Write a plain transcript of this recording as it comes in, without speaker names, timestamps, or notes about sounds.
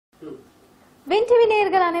வென்டிவி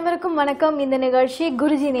நேயர்கள் அனைவருக்கும் வணக்கம். இந்த நிகழ்ச்சி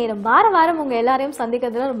குருஜி நேரம். வாரம் உங்க எல்லாரையும்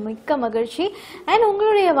சந்திக்கிறதுல மிக்க மகிழ்ச்சி. அண்ட்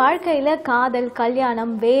உங்களுடைய வாழ்க்கையில காதல்,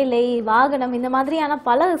 கல்யாணம், வேலை, வாகனம் இந்த மாதிரியான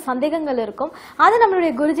பல சந்தேகங்கள் இருக்கும். அதை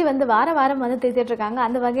நம்மளுடைய குருஜி வாரம் தீர்த்துட்டு இருக்காங்க.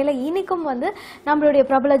 அந்த வகையில இன்னைக்கும் நம்மளுடைய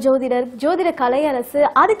பிரபல ஜோதிட கலையரசு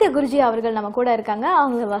ஆதித்ய குருஜி அவர்கள் நம்ம கூட இருக்காங்க.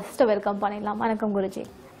 அவங்க ஃபர்ஸ்ட் வெல்கம் பண்ணிடலாம். வணக்கம் குருஜி.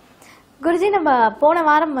 குருஜி, நம்ம போன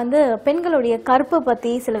வாரம் பெண்களுடைய கற்பு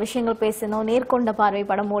பத்தி சில விஷயங்கள் பேசணும். நேர்கொண்ட பார்வை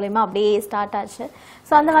படம் மூலமா அப்படியே ஸ்டார்ட் ஆச்சு.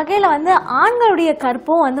 ஸோ அந்த வகையில ஆண்களுடைய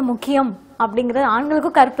கற்பும் முக்கியம் அப்படிங்கிறது,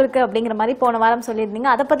 ஆண்களுக்கும் கற்பு இருக்கு அப்படிங்கிற மாதிரி போன வாரம்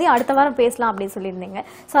சொல்லியிருந்தீங்க. அதை பத்தி அடுத்த வாரம் பேசலாம் அப்படின்னு சொல்லியிருந்தீங்க.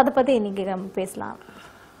 ஸோ அதை பத்தி இன்னைக்கு நம்ம பேசலாம்.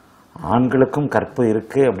 ஆண்களுக்கும் கற்பு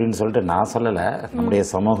இருக்கு அப்படின்னு சொல்லிட்டு நான் சொல்லலை. நம்முடைய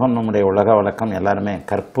சமூகம், நம்முடைய உலக வழக்கம் எல்லாருமே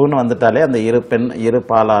கற்புன்னு வந்துட்டாலே அந்த இரு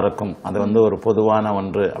பாலாருக்கும் அது ஒரு பொதுவான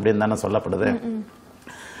ஒன்று அப்படின்னு தானே சொல்லப்படுது.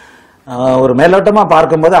 ஒரு மேலோட்டமா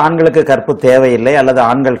பார்க்கும்போது ஆண்களுக்கு கற்பு தேவையில்லை அல்லது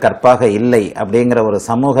ஆண்கள் கற்பாக இல்லை அப்படிங்கிற ஒரு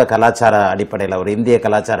சமூக கலாச்சார அடிப்படையில், ஒரு இந்திய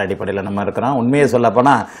கலாச்சார அடிப்படையில் நம்ம இருக்கிறோம். உண்மையை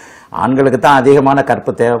சொல்லப்போனா ஆண்களுக்கு தான் அதிகமான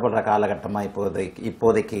கற்பு தேவைப்படுற காலகட்டமாக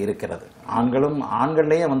இப்போதைக்கு இருக்கிறது.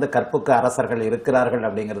 ஆண்கள்லேயே கற்புக்கு அரசர்கள் இருக்கிறார்கள்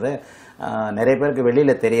அப்படிங்கிறது நிறைய பேருக்கு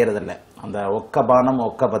வெளியில தெரியறதில்லை. அந்த ஒக்க பானம்,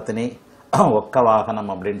 ஒக்க பத்தினி, ஒக்க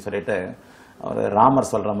வாகனம் அப்படின்னு சொல்லிட்டு ஒரு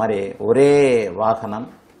ராமர் சொல்ற மாதிரி ஒரே வாகனம்,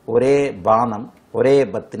 ஒரே பானம், ஒரே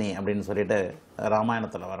பத்தினி அப்படின்னு சொல்லிட்டு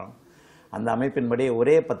ராமாயணத்தில் வரும். அந்த அமைப்பின்படி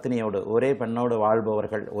ஒரே பத்தினியோடு, ஒரே பெண்ணோடு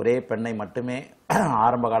வாழ்பவர்கள், ஒரே பெண்ணை மட்டுமே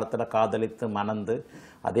ஆரம்ப காலத்தில் காதலித்து மணந்து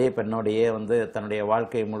அதே பெண்ணோடையே தன்னுடைய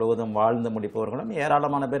வாழ்க்கை முழுவதும் வாழ்ந்து முடிப்பவர்களும்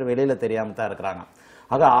ஏராளமான பேர் வெளியில் தெரியாமல் தான் இருக்கிறாங்க.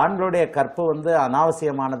 ஆக ஆண்களுடைய கற்பு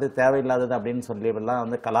அனாவசியமானது, தேவையில்லாதது அப்படின்னு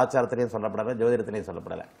சொல்லிலாம் கலாச்சாரத்திலையும் சொல்லப்படலை, ஜோதிடத்திலையும்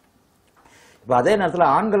சொல்லப்படலை. இப்போ அதே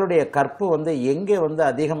நேரத்தில் ஆண்களுடைய கற்பு எங்கே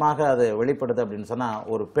அதிகமாக அது வெளிப்படுது அப்படின்னு சொன்னால்,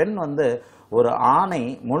 ஒரு பெண் ஒரு ஆணை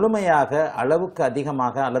முழுமையாக, அளவுக்கு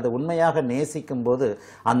அதிகமாக அல்லது உண்மையாக நேசிக்கும் போது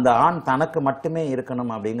அந்த ஆண் தனக்கு மட்டுமே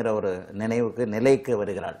இருக்கணும் அப்படிங்கிற ஒரு நிலைக்கு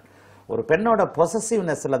வருகிறாள். ஒரு பெண்ணோட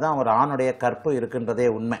பொசசிவ்னஸில் தான் ஒரு ஆணுடைய கற்பு இருக்குன்றதே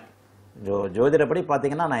உண்மை. ஜோதிடப்படி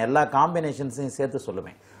பார்த்தீங்கன்னா நான் எல்லா காம்பினேஷன்ஸையும் சேர்த்து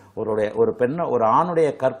சொல்லுவேன். ஒரு ஆணுடைய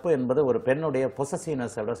கற்பு என்பது ஒரு பெண்ணுடைய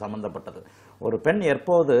பொசசிவ்னஸோட சம்பந்தப்பட்டது. ஒரு பெண்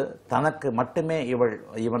எப்போது தனக்கு மட்டுமே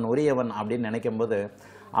இவன் உரியவன் அப்படின்னு நினைக்கும் போது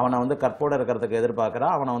அவனை கற்போடு இருக்கிறதுக்கு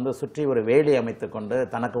எதிர்பார்க்கிறான். அவனை சுற்றி ஒரு வேலி அமைத்து கொண்டு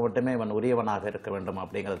தனக்கு மட்டுமே இவன் உரியவனாக இருக்க வேண்டும்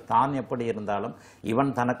அப்படிங்கிறது. தான் எப்படி இருந்தாலும்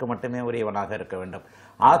இவன் தனக்கு மட்டுமே உரியவனாக இருக்க வேண்டும்.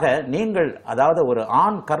 ஆக அதாவது ஒரு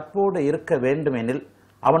ஆண் கற்போடு இருக்க வேண்டுமெனில்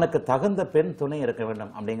அவனுக்கு தகுந்த பெண் துணை இருக்க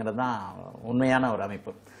வேண்டும் அப்படிங்கிறது தான் உண்மையான ஒரு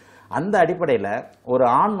அமைப்பு. அந்த அடிப்படையில் ஒரு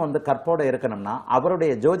ஆண் கற்போடு இருக்கணும்னா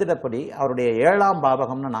அவருடைய ஜோதிடப்படி அவருடைய 7ஆம்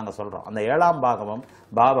பாவகம்னு நாங்கள் சொல்கிறோம். அந்த 7ஆம்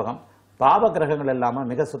பாவகம் பாவ கிரகங்கள் இல்லாமல்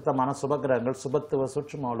மிக சுத்தமான சுபகிரகங்கள், சுபத்துவ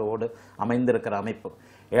சுற்றுமாவோடு அமைந்திருக்கிற அமைப்பு.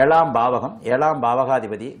 7ஆம் பாவகம், 7ஆம்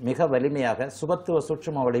பாவகாதிபதி மிக வலிமையாக சுபத்துவ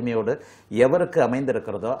சுற்றும வலிமையோடு எவருக்கு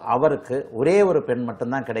அமைந்திருக்கிறதோ அவருக்கு ஒரே ஒரு பெண்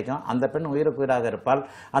மட்டும்தான் கிடைக்கும். அந்த பெண் உயிருக்கு உயிராக இருப்பாள்.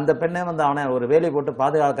 அந்த பெண்ணை அவனை ஒரு வேலி போட்டு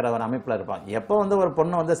பாதுகாக்கிற ஒரு அமைப்பில் இருப்பான். எப்போ ஒரு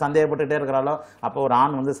பொண்ணு சந்தேகப்பட்டுகிட்டே இருக்கிறாளோ அப்போ ஒரு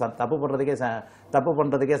ஆண் தப்பு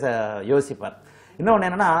பண்ணுறதுக்கே யோசிப்பார். இன்னொன்று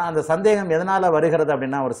என்னன்னா, அந்த சந்தேகம் எதனால வருகிறது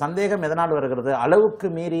அப்படின்னா, ஒரு சந்தேகம் எதனால் வருகிறது? அளவுக்கு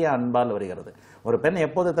மீறிய அன்பால் வருகிறது. ஒரு பெண்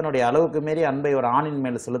எப்போது தன்னுடைய அளவுக்கு மீறிய அன்பை ஒரு ஆணின்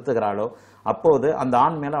மேல் செலுத்துகிறாளோ அப்போது அந்த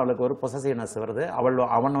ஆண் மேல அவளுக்கு ஒரு பொசசிவ்னஸ் வருது.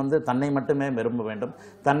 அவன் தன்னை மட்டுமே விரும்ப வேண்டும்,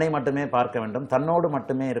 தன்னை மட்டுமே பார்க்க வேண்டும், தன்னோடு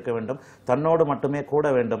மட்டுமே இருக்க வேண்டும், தன்னோடு மட்டுமே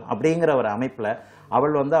கூட வேண்டும் அப்படிங்கிற ஒரு அமைப்புல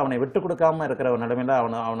அவள் அவனை விட்டு கொடுக்காம இருக்கிற ஒரு நிலைமையில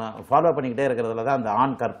அவனை ஃபாலோ பண்ணிக்கிட்டே இருக்கிறதுல தான் அந்த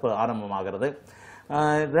ஆண் கற்பு ஆரம்பமாகிறது.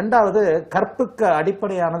 ரெண்டாவது, கற்புக்கு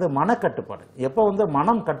அடிப்படையானது மனக்கட்டுப்பாடு. எப்போ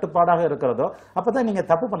மனம் கட்டுப்பாடாக இருக்கிறதோ அப்பதான் நீங்க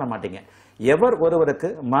தப்பு பண்ண மாட்டீங்க. எவர்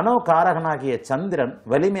ஒருவருக்கு மனோகாரகனாகிய சந்திரன்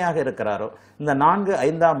வலிமையாக இருக்கிறாரோ, இந்த 4,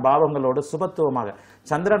 5ஆம் பாவங்களோடு சுபத்துவமாக,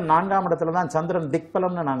 சந்திரன் 4ஆம் இடத்துல தான் சந்திரன்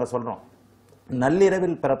திக்பலம்னு நாங்க சொல்றோம்.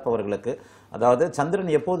 நள்ளிரவில் பிறப்பவர்களுக்கு, அதாவது சந்திரன்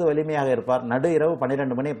எப்போது வலிமையாக இருப்பார்? நடு இரவு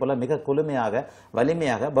 12 மணி போல மிக குளுமையாக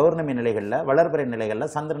வலிமையாக பௌர்ணமி நிலைகளில், வளர்பிறை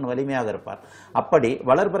நிலைகளில் சந்திரன் வலிமையாக இருப்பார். அப்படி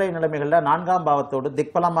வளர்பிறை நிலைமைகளில் 4ஆம் பாவத்தோடு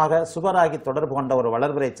திக்பலமாக சுபராகி தொடர்பு கொண்ட ஒரு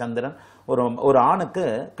வளர்பிறை சந்திரன் ஒரு ஆணுக்கு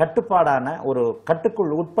கட்டுப்பாடான, ஒரு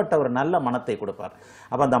கட்டுக்குள் உட்பட்ட ஒரு நல்ல மனத்தை கொடுப்பார்.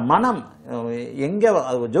 அப்ப அந்த மனம் எங்க,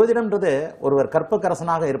 ஜோதிடம்ன்றது ஒருவர்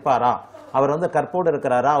கற்புக்கரசனாக இருப்பாரா, அவர் கற்போடு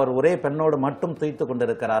இருக்கிறாரா, அவர் ஒரே பெண்ணோடு மட்டும் துய்த்து கொண்டு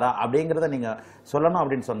இருக்கிறாரா அப்படிங்கிறத நீங்க சொல்லணும்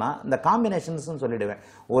அப்படின்னு சொன்னா இந்த காம்பினேஷன்ஸ் சொல்லிடுவேன்.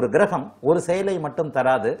 ஒரு கிரகம் ஒரு செயலை மட்டும்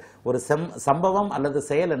தராது. ஒரு சம்பவம் அல்லது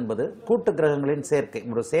செயல் என்பது கூட்டு கிரகங்களின் சேர்க்கை,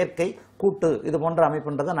 ஒரு சேர்க்கை கூட்டு, இது போன்ற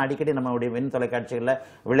அமைப்புன்றதை நான் அடிக்கடி நம்மளுடைய விண் தொலைக்காட்சிகளில்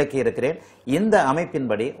விளக்கி இருக்கிறேன். இந்த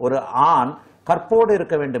அமைப்பின்படி ஒரு ஆண் கற்போடு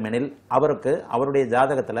இருக்க வேண்டும் எனில் அவருக்கு அவருடைய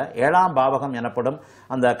ஜாதகத்துல 7ஆம் பாவகம் எனப்படும்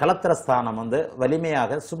அந்த கலத்திரஸ்தானம் வந்து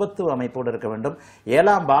வலிமையாக சுபத்துவ அமைப்போடு இருக்க வேண்டும்.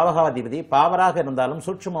 7ஆம் பாவகாதிபதி பாவராக இருந்தாலும்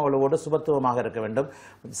சூட்சும வலுவோடு சுபத்துவமாக இருக்க வேண்டும்.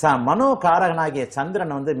 மனோகாரகனாகிய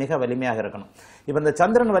சந்திரன் வந்து மிக வலிமையாக இருக்கணும். இப்ப இந்த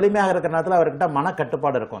சந்திரன் வலிமையாக இருக்கிற நேரத்தில் அவர்கிட்ட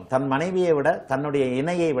மனக்கட்டுப்பாடு இருக்கும். தன் மனைவியை விட, தன்னுடைய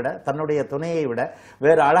இணையை விட, தன்னுடைய துணையை விட,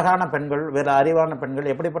 வேறு அழகான பெண்கள், வேறு அறிவான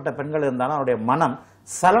பெண்கள், எப்படிப்பட்ட பெண்கள் இருந்தாலும் அவருடைய மனம்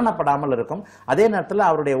சலனப்படாமல் இருக்கும். அதே நேரத்தில்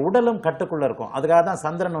அவருடைய உடலும் கட்டுக்குள்ள இருக்கும். அதுக்காக தான்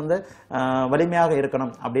சந்திரன் வந்து வலிமையாக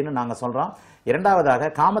இருக்கணும் அப்படின்னு நாங்க சொல்றோம். இரண்டாவதாக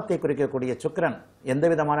காமத்தை குறிக்கக்கூடிய சுக்கிரன் எந்த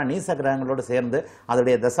விதமான நீச கிரகங்களோடு சேர்ந்து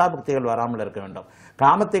அதனுடைய தசாபுக்திகள் வராமல் இருக்க வேண்டும்.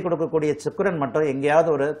 காமத்தை கொடுக்கக்கூடிய சுக்கிரன் மட்டும் எங்கேயாவது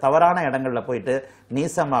ஒரு தவறான இடங்கள்ல போயிட்டு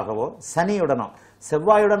நீசமாகவோ சனியுடனோ,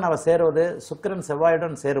 செவ்வாயுடன் அவர் சேருவது, சுக்கிரன்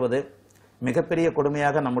செவ்வாயுடன் சேருவது மிகப்பெரிய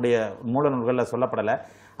கொடுமையாக நம்முடைய மூல நூல்களில் சொல்லப்படலை.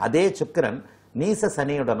 அதே சுக்கிரன் நீச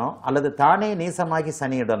சனியுடனோ அல்லது தானே நீசமாகி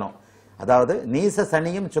சனியுடனோ, அதாவது நீச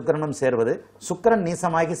சனியும் சுக்கிரனும் சேருவது, சுக்கிரன்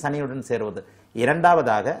நீசமாகி சனியுடன் சேருவது,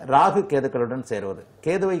 இரண்டாவதாக ராகு கேதுக்களுடன் சேருவது.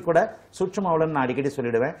 கேதுவை கூட சூட்சுமவுடன் நான் அடிக்கடி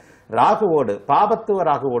சொல்லிடுவேன். ராகுவோடு, பாபத்துவ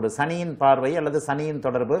ராகுவோடு சனியின் பார்வை அல்லது சனியின்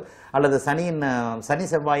தொடர்பு அல்லது சனி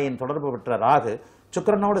செவ்வாயின் தொடர்பு பெற்ற ராகு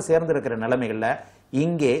சுக்கிரனோடு சேர்ந்து இருக்கிற நிலைமைகள்ல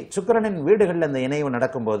இங்கே சுக்கிரனின் வீடுகளில் இந்த இணைவு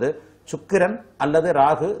நடக்கும்போது சுக்கிரன் அல்லது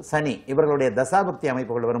ராகு சனி இவர்களுடைய தசாபக்தி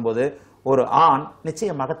அமைப்புகள் வரும்போது ஒரு ஆண்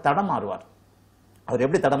நிச்சயமாக தடமாறுவார். அவர்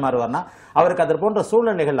எப்படி தடமாறுவார்னா, அவருக்கு அது போன்ற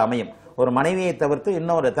சூழ்நிலைகள் அமையும். ஒரு மனைவியை தவிர்த்து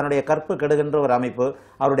இன்னொரு தன்னுடைய கற்பு கெடுகின்ற ஒரு அமைப்பு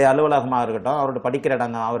அவருடைய அலுவலகமாக இருக்கட்டும், அவருடைய படிக்கிற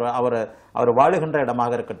இடங்க, அவர் வாழுகின்ற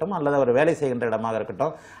இடமாக இருக்கட்டும், அல்லது அவர் வேலை செய்கின்ற இடமாக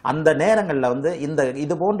இருக்கட்டும், அந்த நேரங்களில் வந்து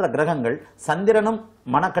இது போன்ற கிரகங்கள் சந்திரனும்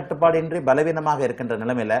மனக்கட்டுப்பாடின்றி பலவீனமாக இருக்கின்ற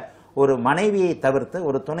நிலைமையில ஒரு மனைவியை தவிர்த்து,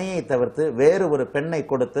 ஒரு துணையை தவிர்த்து வேறு ஒரு பெண்ணை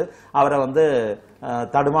கொடுத்து அவரை வந்து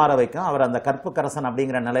தடுமாற வைக்கும். அவர் அந்த கற்புக்கரசன்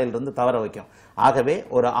அப்படிங்கிற நிலையிலிருந்து தவற வைக்கும். ஆகவே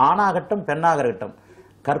ஒரு ஆணாகட்டும் பெண்ணாக இருக்கட்டும்,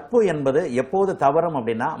 கற்பு என்பது எப்போது தவறும்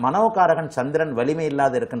அப்படின்னா, மனோகாரகன் சந்திரன் வலிமை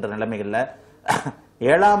இல்லாத இருக்கின்ற நிலைமைகள்ல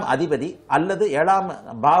 7ஆம் அதிபதி அல்லது 7ஆம்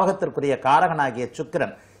பாவகத்திற்குரிய காரகனாகிய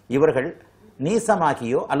சுக்கிரன் இவர்கள்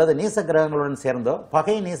நீசமாகியோ அல்லது நீச கிரகங்களுடன் சேர்ந்தோ,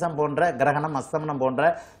 பகை நீசம் போன்ற கிரகணம் அஸ்தமனம் போன்ற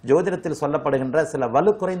ஜோதிடத்தில் சொல்லப்படுகின்ற சில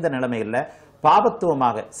வலு குறைந்த நிலைமைகள்ல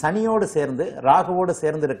பாபத்துவமாக சனியோடு சேர்ந்து ராகுவோடு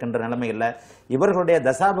சேர்ந்து இருக்கின்ற நிலைமைகள்ல இவர்களுடைய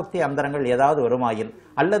தசாபக்தி அந்தரங்கள் ஏதாவது வருமாயின்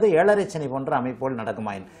அல்லது 7.5 சனி போன்ற அமைப்போல்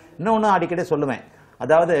நடக்குமாயின். இன்னொன்னு அடிக்கடி சொல்லுவேன்,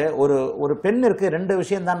 அதாவது ஒரு பெண்ணிற்கு 2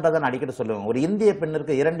 விஷயம் தான்றதை நான் அடிக்கடி சொல்லுவேன். ஒரு இந்திய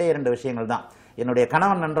பெண்ணிற்கு 2 விஷயங்கள் தான். என்னுடைய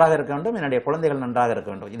கணவன் நன்றாக இருக்க வேண்டும், என்னுடைய குழந்தைகள் நன்றாக இருக்க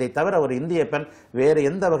வேண்டும். இதை தவிர ஒரு இந்திய பெண் வேறு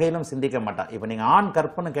எந்த வகையிலும் சிந்திக்க மாட்டான். இப்ப நீங்க ஆண்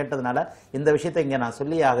கற்புன்னு கேட்டதுனால இந்த விஷயத்தை இங்க நான்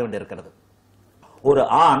சொல்லி ஆக வேண்டியிருக்கிறது. ஒரு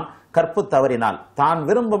ஆண் கற்பு தவறினால், தான்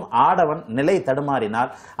விரும்பும் ஆடவன் நிலை தடுமாறினால்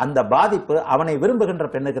அந்த பாதிப்பு அவனை விரும்புகின்ற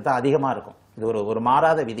பெண்ணுக்கு தான் அதிகமா இருக்கும். இது ஒரு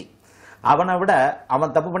மாறாத விதி. அவனை விட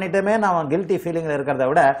அவன் தப்பு பண்ணிட்டேமே அவன் கில்ட்டி ஃபீலிங்ல இருக்கிறத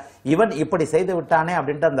விட இவன் இப்படி செய்து விட்டானே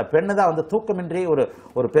அப்படின்ட்டு அந்த பெண்ணு தான் வந்து தூக்கமின்றி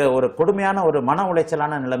ஒரு கொடுமையான ஒரு மன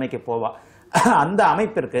உளைச்சலான நிலைமைக்கு போவா. அந்த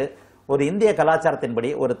அமைப்பிற்கு ஒரு இந்திய கலாச்சாரத்தின்படி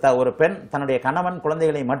ஒரு பெண் தன்னுடைய கணவன்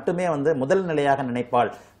குழந்தைகளை மட்டுமே வந்து முதல் நிலையாக நினைப்பாள்,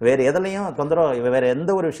 வேறு எதிலையும் வேற எந்த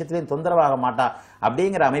ஒரு விஷயத்திலையும் தொந்தரவாக மாட்டா.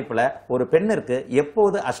 அப்படிங்கிற அமைப்புல ஒரு பெண்ணிற்கு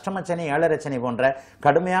எப்போது அஷ்டமச்சனி 7.5 சனி போன்ற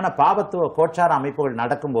கடுமையான பாபத்துவ கோச்சார அமைப்புகள்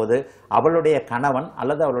நடக்கும்போது அவளுடைய கணவன்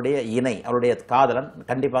அல்லது அவளுடைய இணை, அவளுடைய காதலன்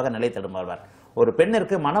கண்டிப்பாக நிலை தடுமாறுவார். ஒரு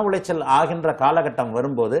பெண்ணிற்கு மன உளைச்சல் ஆகின்ற காலகட்டம்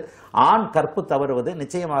வரும்போது ஆண் கற்பு தவறுவது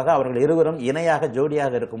நிச்சயமாக அவர்கள் இருவரும் இணையாக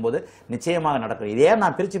ஜோடியாக இருக்கும்போது நிச்சயமாக நடக்கும். இதே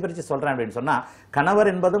நான் பிரிச்சு சொல்றேன் அப்படின்னு சொன்னா,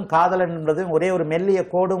 கணவர் என்பதும் காதலன் என்பதும் ஒரே ஒரு மெல்லிய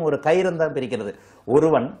கோடும் ஒரு கயிறும் தான் பிரிக்கிறது.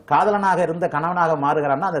 ஒருவன் காதலனாக இருந்த கணவனாக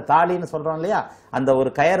மாறுகிறான்னா அந்த தாலின்னு சொல்றோம் இல்லையா, அந்த ஒரு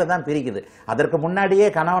கயிறு தான் பிரிக்குது. அதற்கு முன்னாடியே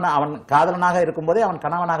அவன் காதலனாக இருக்கும் போதே அவன்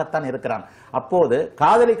கணவனாகத்தான் இருக்கிறான். அப்போது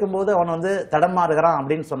காதலிக்கும் போது அவன் வந்து தடமாறுகிறான்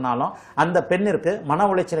அப்படின்னு சொன்னாலும் அந்த பெண்ணிற்கு மன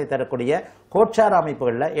உளைச்சலை தரக்கூடிய கோட்சார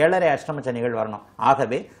அமைப்புகள்ல 7.5 அஷ்டம சனிகள் வரணும்.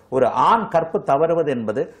 ஆகவே ஒரு ஆண் கற்பு தவறுவது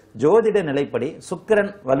என்பது ஜோதிட நிலைப்படி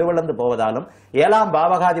சுக்கிரன் வலுவிழந்து போவதாலும் 7ஆம்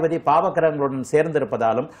பாவகாதிபதி பாவக்கிரகங்களுடன்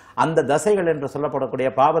சேர்ந்திருப்பதாலும் அந்த தசைகள் என்று சொல்லப்படக்கூடிய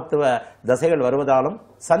பாவத்துவ தசைகள் வருவதாலும்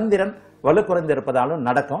சந்திரன் வலு குறைந்திருப்பதாலும்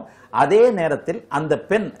நடக்கும். அதே நேரத்தில் அந்த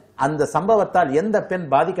பெண் அந்த சம்பவத்தால் எந்த பெண்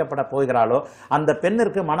பாதிக்கப்பட போகிறாளோ அந்த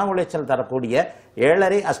பெண்ணிற்கு மன உளைச்சல் தரக்கூடிய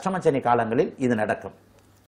 7.5 அஷ்டம சனி காலங்களில் இது நடக்கும்.